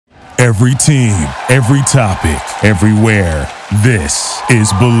Every team, every topic, everywhere. This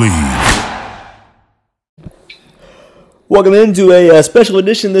is Believe. Welcome into a special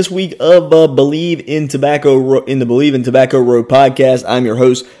edition this week of Believe in Tobacco in the Believe in Tobacco Road podcast. I'm your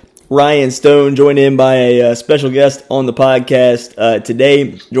host, Ryan Stone, joined in by a special guest on the podcast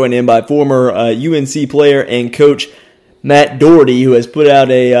today, joined in by former UNC player and coach Matt Doherty, who has put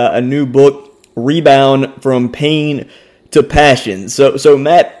out a new book, Rebound from Pain to Passion. So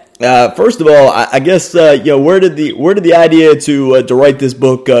Matt, first of all, I guess where did the idea to write this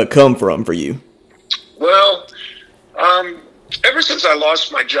book come from for you? Well, ever since I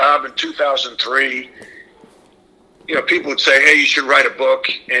lost my job in 2003, people would say, "Hey, you should write a book,"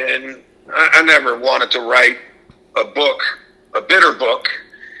 and I never wanted to write a book, a bitter book.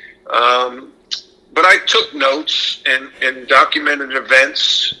 But I took notes and documented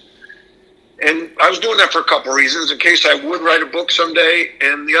events. And I was doing that for a couple of reasons, in case I would write a book someday.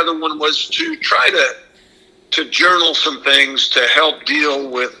 And the other one was to try to journal some things to help deal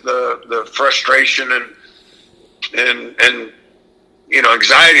with the frustration and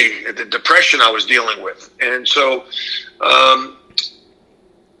anxiety, the depression I was dealing with. And so, I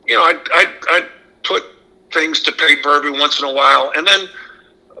put things to paper every once in a while. And then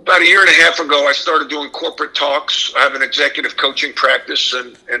about a year and a half ago, I started doing corporate talks. I have an executive coaching practice,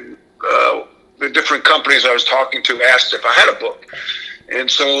 and the different companies I was talking to asked if I had a book.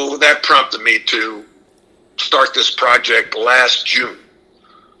 And so that prompted me to start this project last June.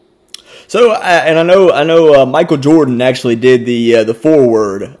 So, and I know Michael Jordan actually did the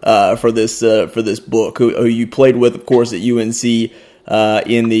foreword for this book, who you played with, of course, at UNC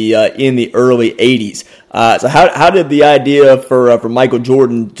in the early '80s. So, how did the idea for Michael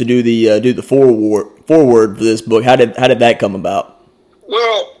Jordan to do the foreword for this book? How did that come about?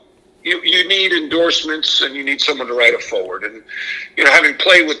 Well, you need endorsements and you need someone to write a foreword. And having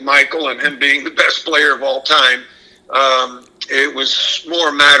played with Michael and him being the best player of all time, it was more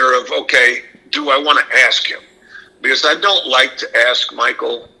a matter of, okay, do I want to ask him? Because I don't like to ask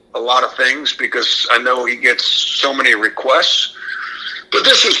Michael a lot of things because I know he gets so many requests. But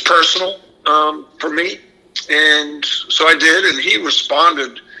this was personal for me. And so I did, and he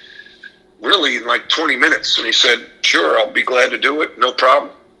responded really in like 20 minutes. And he said, "Sure, I'll be glad to do it. No problem.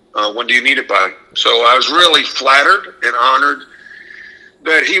 When do you need it by?" So I was really flattered and honored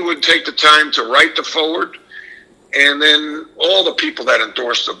that he would take the time to write the foreword. And then all the people that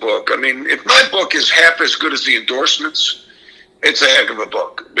endorsed the book. I mean, if my book is half as good as the endorsements, it's a heck of a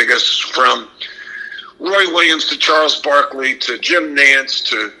book. Because from Roy Williams to Charles Barkley to Jim Nance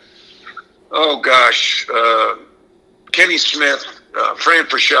to, Kenny Smith, Fran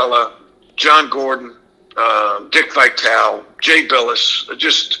Fraschilla, John Gordon, Dick Vitale, Jay Billis,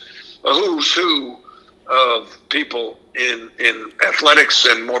 just a who's who of people in athletics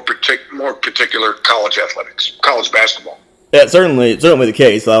and more particular college athletics, college basketball. Yeah, certainly the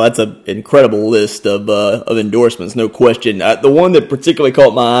case. That's an incredible list of endorsements, no question. The one that particularly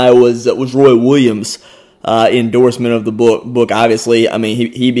caught my eye was Roy Williams' endorsement of the book. Obviously, I mean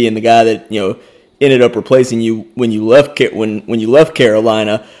he being the guy that ended up replacing you when you left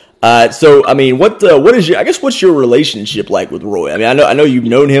Carolina. So I mean, what's your relationship like with Roy? I mean, I know you've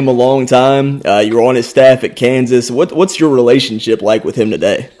known him a long time. You were on his staff at Kansas. What's your relationship like with him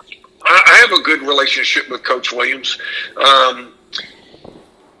today? I have a good relationship with Coach Williams.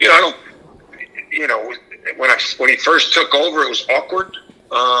 When he first took over, it was awkward.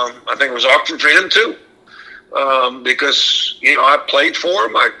 I think it was awkward for him too, because I played for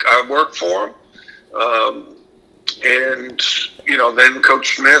him, I worked for him. Then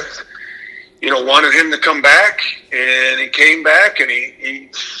Coach Smith, wanted him to come back, and he came back, and he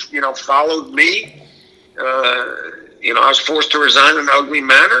followed me. I was forced to resign in an ugly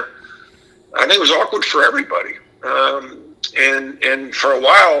manner. I think it was awkward for everybody. And for a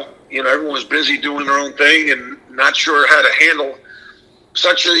while, everyone was busy doing their own thing and not sure how to handle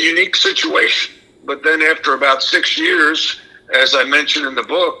such a unique situation. But then after about 6 years, as I mentioned in the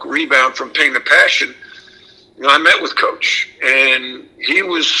book, Rebound from Pain to Passion, I met with Coach, and he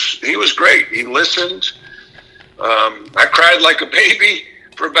was great. He listened. I cried like a baby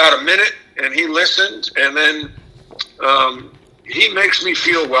for about a minute, and he listened. And then he makes me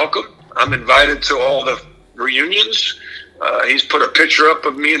feel welcome. I'm invited to all the reunions. He's put a picture up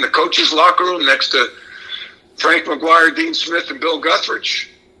of me in the coaches' locker room next to Frank McGuire, Dean Smith, and Bill Guthridge.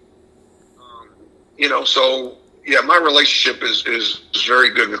 So yeah, my relationship is very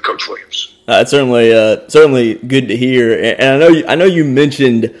good with Coach Williams. It's certainly good to hear. And I know you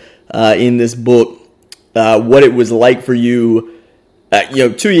mentioned in this book what it was like for you.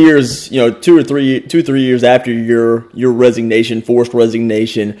 2 years, 2 or 3 years after your resignation, forced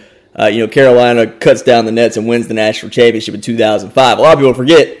resignation, Carolina cuts down the Nets and wins the national championship in 2005. A lot of people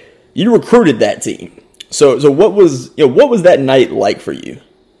forget you recruited that team. So what was that night like for you?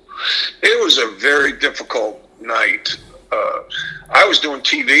 It was a very difficult night. I was doing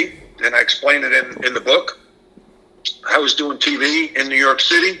TV, and I explained it in the book. I was doing TV in New York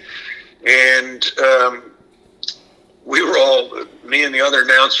City, and we were all, me and the other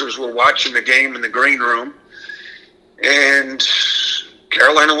announcers were watching the game in the green room, and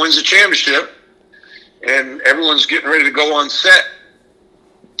Carolina wins the championship, and everyone's getting ready to go on set.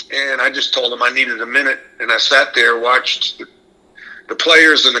 And I just told them I needed a minute, and I sat there, watched the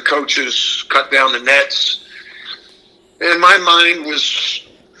players and the coaches cut down the nets. And my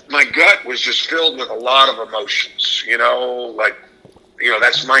gut was just filled with a lot of emotions,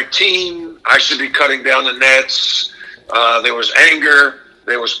 that's my team. I should be cutting down the nets. There was anger.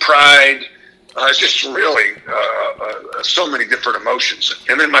 There was pride. It's just really so many different emotions.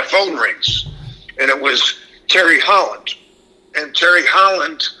 And then my phone rings, and it was Terry Holland. And Terry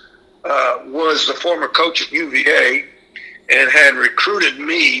Holland was the former coach at UVA and had recruited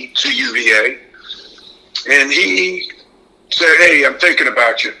me to UVA. And he said, "Hey, I'm thinking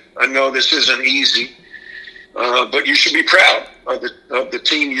about you. I know this isn't easy, but you should be proud of the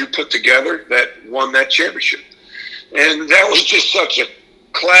team you put together that won that championship." And that was just such a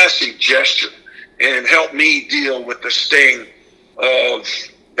classy gesture and helped me deal with the sting of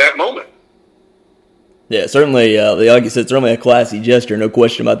that moment. Yeah, certainly, like you said, certainly a classy gesture, no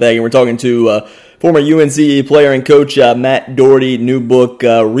question about that. And we're talking to former UNC player and coach Matt Doherty. New book,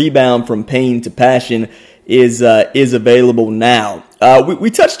 Rebound from Pain to Passion, is available now. We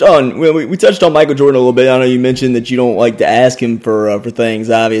touched on Michael Jordan a little bit. I know you mentioned that you don't like to ask him for things,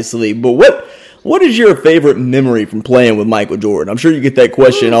 obviously, but what is your favorite memory from playing with Michael Jordan? I'm sure you get that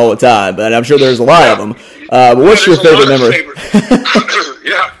question all the time, but I'm sure there's a lot of them. But what's your favorite memory?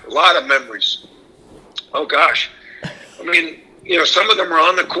 Yeah, a lot of memories. Oh, gosh. I mean, some of them are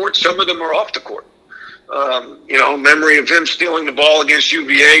on the court, some of them are off the court. Memory of him stealing the ball against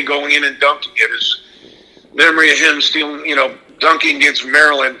UVA, going in and dunking it. His memory of him stealing, dunking against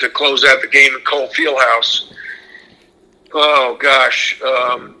Maryland to close out the game at Cole Fieldhouse. Oh, gosh.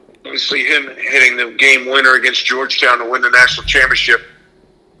 Obviously, him hitting the game winner against Georgetown to win the national championship.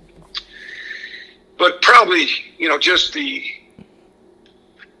 But probably, just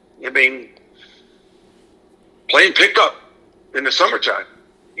playing pickup in the summertime,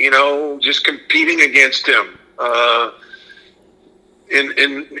 just competing against him in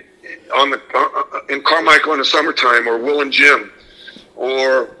Carmichael in the summertime, or Will and Jim,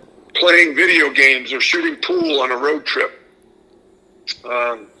 or playing video games or shooting pool on a road trip.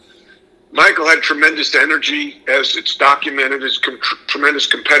 Michael had tremendous energy, as it's documented, his tremendous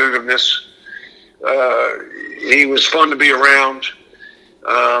competitiveness. He was fun to be around.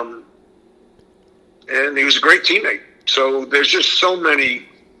 And he was a great teammate. So there's just so many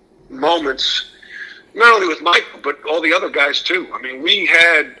moments, not only with Michael, but all the other guys too. I mean, we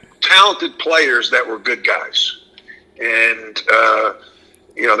had talented players that were good guys. And,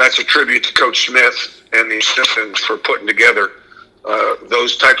 that's a tribute to Coach Smith and the assistants for putting together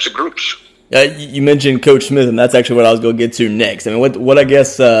those types of groups. You mentioned Coach Smith, and that's actually what I was going to get to next. I mean, what I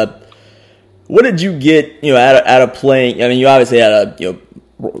guess, what did you get, out of playing? I mean, you obviously had a,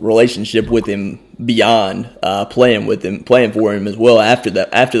 relationship with him beyond playing for him as well after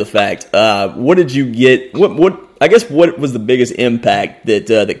the fact. What did you get? What was the biggest impact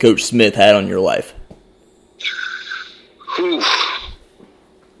that Coach Smith had on your life?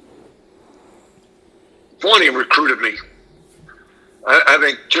 One, he recruited me. I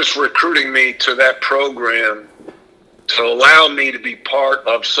think just recruiting me to that program to allow me to be part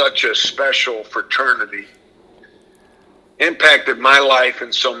of such a special fraternity impacted my life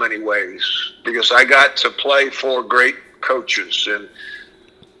in so many ways, because I got to play for great coaches, and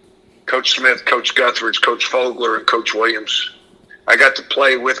Coach Smith, Coach Guthridge, Coach Fogler, and Coach Williams. I got to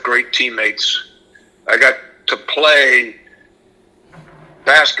play with great teammates. I got to play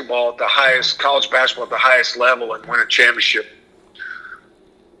basketball at the highest, college basketball at the highest level, and win a championship.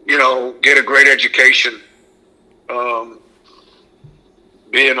 Get a great education,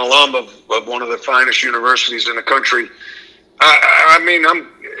 be an alum of one of the finest universities in the country. And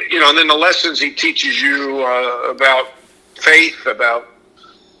then the lessons he teaches you about faith, about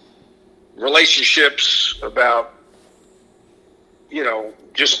relationships, about,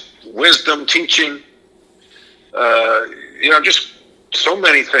 just wisdom teaching, just so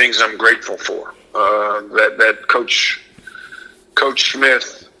many things I'm grateful for that Coach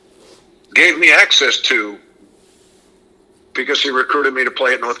Smith gave me access to, because he recruited me to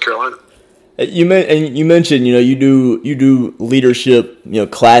play at North Carolina. You mentioned, you do leadership,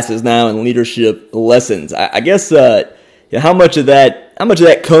 classes now and leadership lessons. I guess how much of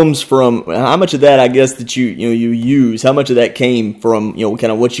that comes from, how much of that I guess that you use, how much of that came from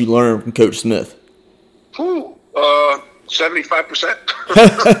kind of what you learned from Coach Smith? 75%.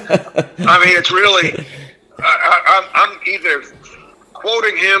 I mean, it's really, I'm either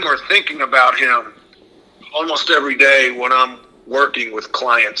quoting him or thinking about him almost every day when I'm working with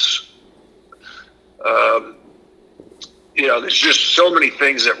clients. There's just so many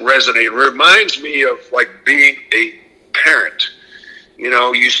things that resonate. It reminds me of like being a parent.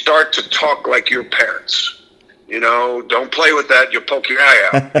 You start to talk like your parents. Don't play with that. You'll poke your eye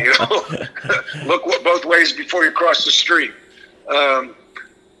out. Look both ways before you cross the street. The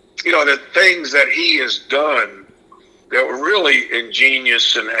things that he has done that were really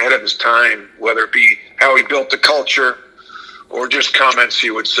ingenious and ahead of his time, whether it be how he built the culture or just comments he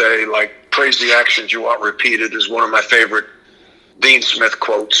would say, like, praise the actions you want repeated is one of my favorite Dean Smith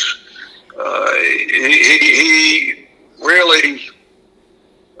quotes. He really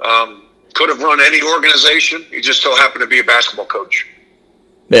could have run any organization. He just so happened to be a basketball coach.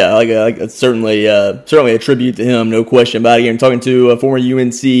 Yeah, like certainly a tribute to him, no question about it. I'm talking to former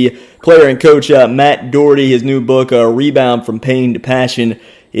UNC player and coach Matt Doherty. His new book, "Rebound from Pain to Passion,"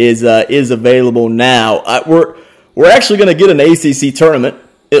 is available now. We're actually going to get an ACC tournament.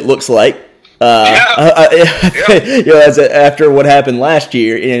 It looks like. After what happened last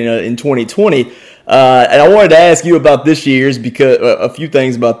year in 2020, and I wanted to ask you about this year's, because a few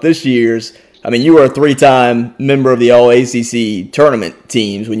things about this year's. I mean, you were a 3-time member of the All-ACC tournament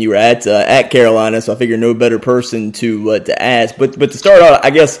teams when you were at Carolina, so I figure no better person to ask. But to start out,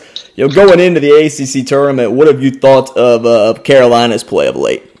 I guess going into the ACC tournament, what have you thought of Carolina's play of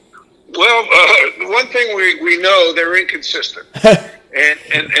late? Well, one thing we know, they're inconsistent,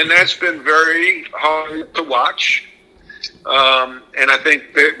 and that's been very hard to watch. And I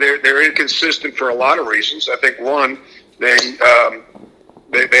think they're inconsistent for a lot of reasons. I think one, they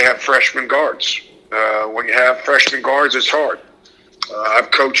have freshman guards. When you have freshman guards, it's hard. I've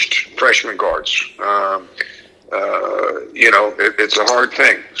coached freshman guards. It's a hard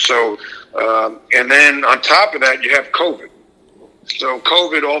thing. So, and then on top of that, you have COVID. So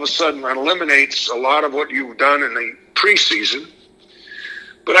COVID all of a sudden eliminates a lot of what you've done in the preseason.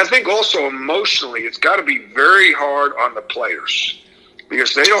 But I think also emotionally, it's got to be very hard on the players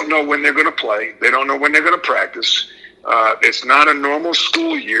because they don't know when they're going to play. They don't know when they're going to practice. It's not a normal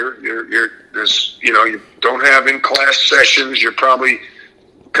school year. You don't have in-class sessions. You're probably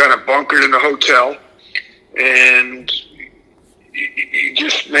kind of bunkered in a hotel, and you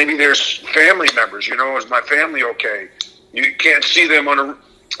just maybe there's family members. Is my family okay? You can't see them on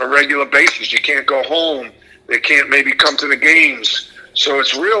a regular basis. You can't go home. They can't maybe come to the games. So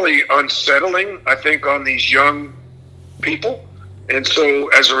it's really unsettling, I think, on these young people. And so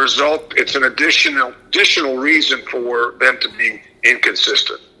as a result, it's an additional reason for them to be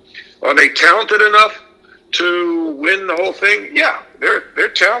inconsistent. Are they talented enough to win the whole thing? Yeah,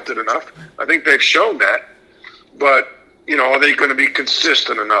 they're talented enough. I think they've shown that. But, are they going to be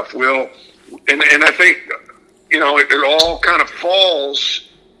consistent enough? And I think, it all kind of falls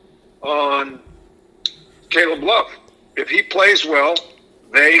on Caleb Love. If he plays well,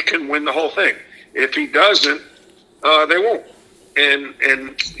 they can win the whole thing. If he doesn't, they won't. And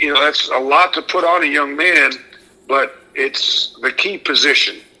that's a lot to put on a young man, but it's the key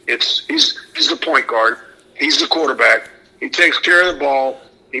position. He's the point guard. He's the quarterback. He takes care of the ball.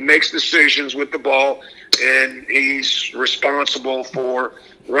 He makes decisions with the ball, and he's responsible for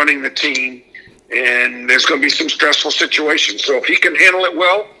running the team. And there's going to be some stressful situations. So if he can handle it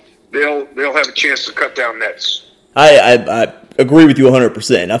well, they'll have a chance to cut down nets. I agree with you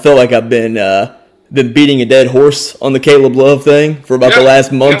 100%. I feel like I've been beating a dead horse on the Caleb Love thing for about the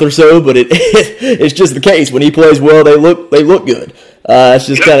last month or so, but it's just the case. When he plays well, they look good. It's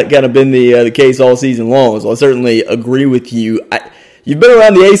just kind of been the case all season long. So I certainly agree with you. You've been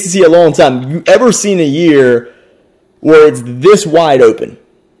around the ACC a long time. Have you ever seen a year where it's this wide open?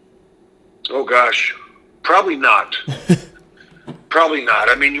 Oh gosh, probably not. Probably not.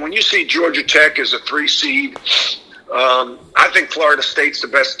 I mean, when you see Georgia Tech as a 3 seed, I think Florida State's the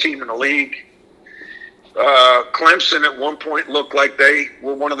best team in the league. Clemson at one point looked like they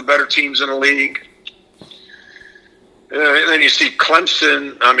were one of the better teams in the league. And then you see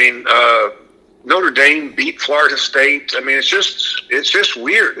Clemson. I mean, Notre Dame beat Florida State. I mean, it's just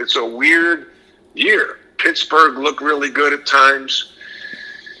weird. It's a weird year. Pittsburgh looked really good at times.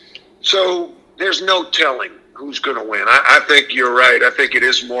 So there's no telling who's going to win. I think you're right. I think it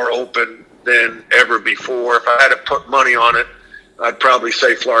is more open than ever before. If I had to put money on it, I'd probably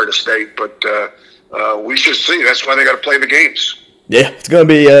say Florida State, but we should see. That's why they got to play the games. Yeah, it's gonna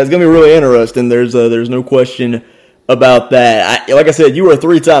be really interesting. There's no question about that. Like I said, you were a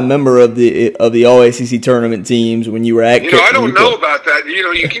 3-time member of the All ACC tournament teams when you were at. I don't know about that.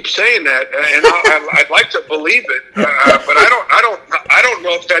 You keep saying that, and I'd like to believe it, but I don't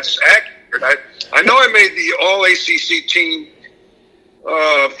know if that's accurate. I know I made the All ACC team,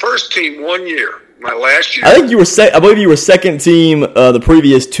 first team 1 year. My last year. I think you were I believe you were second team the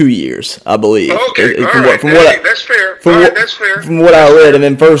previous 2 years, I believe. Okay, that's fair. That's fair. From what I read, and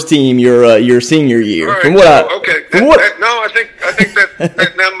then first team your senior year. Right, I think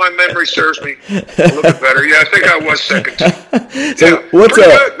that now my memory serves me a little bit better. Yeah, I think I was second team. So yeah, what's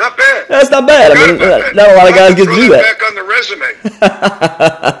pretty up? Good, not bad. That's not bad. I mean, not a lot of guys get to do that. Back on the resume.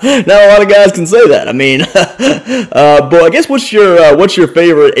 Not a lot of guys can say that. I mean, but I guess what's your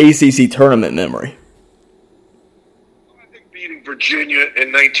favorite ACC tournament memory? Virginia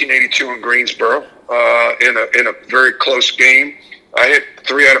in 1982 in Greensboro in a very close game. I hit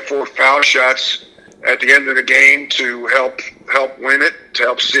 3 out of 4 foul shots at the end of the game to help win it, to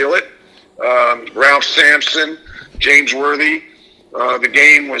help seal it. Ralph Sampson, James Worthy. The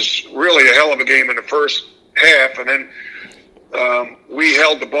game was really a hell of a game in the first half, and then we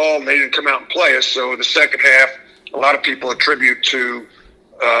held the ball and they didn't come out and play us. So the second half, a lot of people attribute to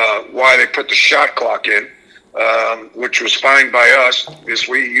why they put the shot clock in. Which was fine by us because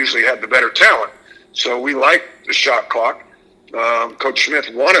we usually had the better talent. So we liked the shot clock. Coach Smith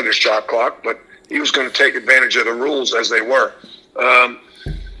wanted the shot clock, but he was going to take advantage of the rules as they were.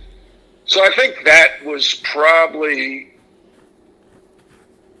 So I think that was probably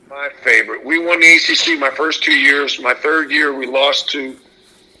my favorite. We won the ACC my first 2 years. My third year we lost to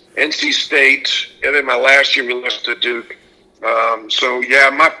NC State, and then my last year we lost to Duke. So yeah,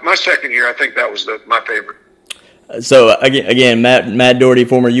 my second year I think that was my favorite. So again, Matt Doherty,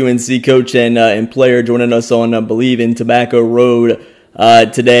 former UNC coach and player, joining us on Believe in Tobacco Road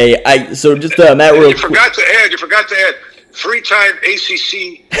today. Matt, you forgot to add 3-time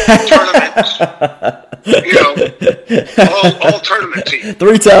ACC tournament. All tournament team.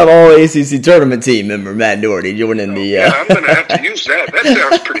 3-time All ACC tournament team member Matt Doherty joining the. Yeah, I'm going to have to use that. That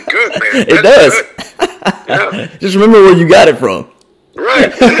sounds pretty good, man. It does. Yeah. Just remember where you got it from.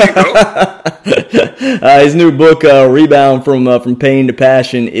 Right, there you go. His new book, "Rebound from Pain to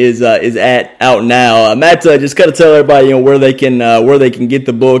Passion," is out now. Matt, just gotta tell everybody where they can get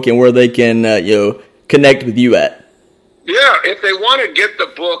the book and where they can connect with you at. Yeah, if they want to get the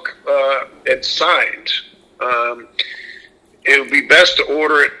book and signed, it would be best to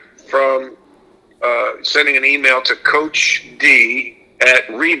order it from sending an email to Coach D at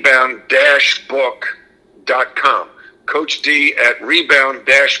rebound-book.com. Coach D at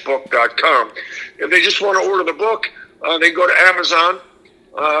rebound-book.com. If they just want to order the book, they go to Amazon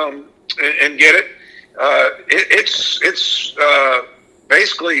and get it. It's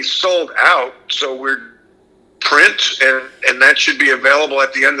basically sold out, so we're print, and that should be available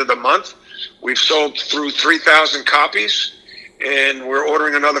at the end of the month. We've sold through 3,000 copies, and we're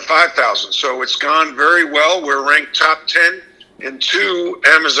ordering another 5,000. So it's gone very well. We're ranked top 10 in 2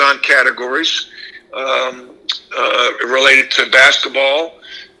 Amazon categories. Related to basketball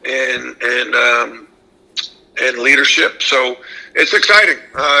and leadership, so it's exciting.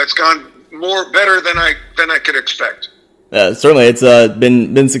 It's gone better than I could expect. Certainly, it's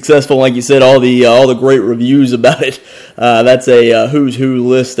been successful. Like you said, all the great reviews about it. That's a who's who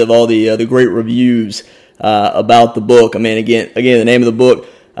list of all the great reviews about the book. I mean, again, the name of the book,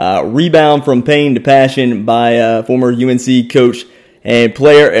 "Rebound from Pain to Passion" by former UNC coach and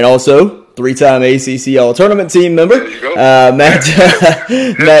player, and also 3-time ACC All-Tournament team member, Matt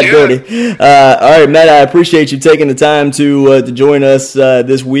Doherty. All right, Matt, I appreciate you taking the time to join us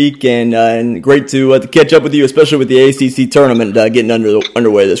this week, and great to catch up with you, especially with the ACC tournament getting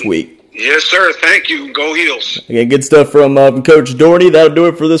underway this week. Yes, sir. Thank you. Go Heels. Again, good stuff from Coach Doherty. That'll do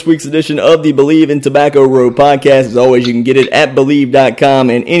it for this week's edition of the Believe in Tobacco Road podcast. As always, you can get it at Believe.com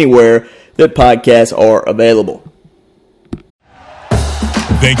and anywhere that podcasts are available.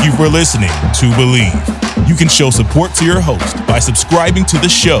 Thank you for listening to Believe. You can show support to your host by subscribing to the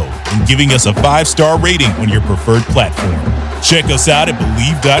show and giving us a 5-star rating on your preferred platform. Check us out at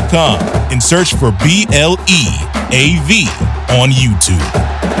Believe.com and search for BLEAV on YouTube.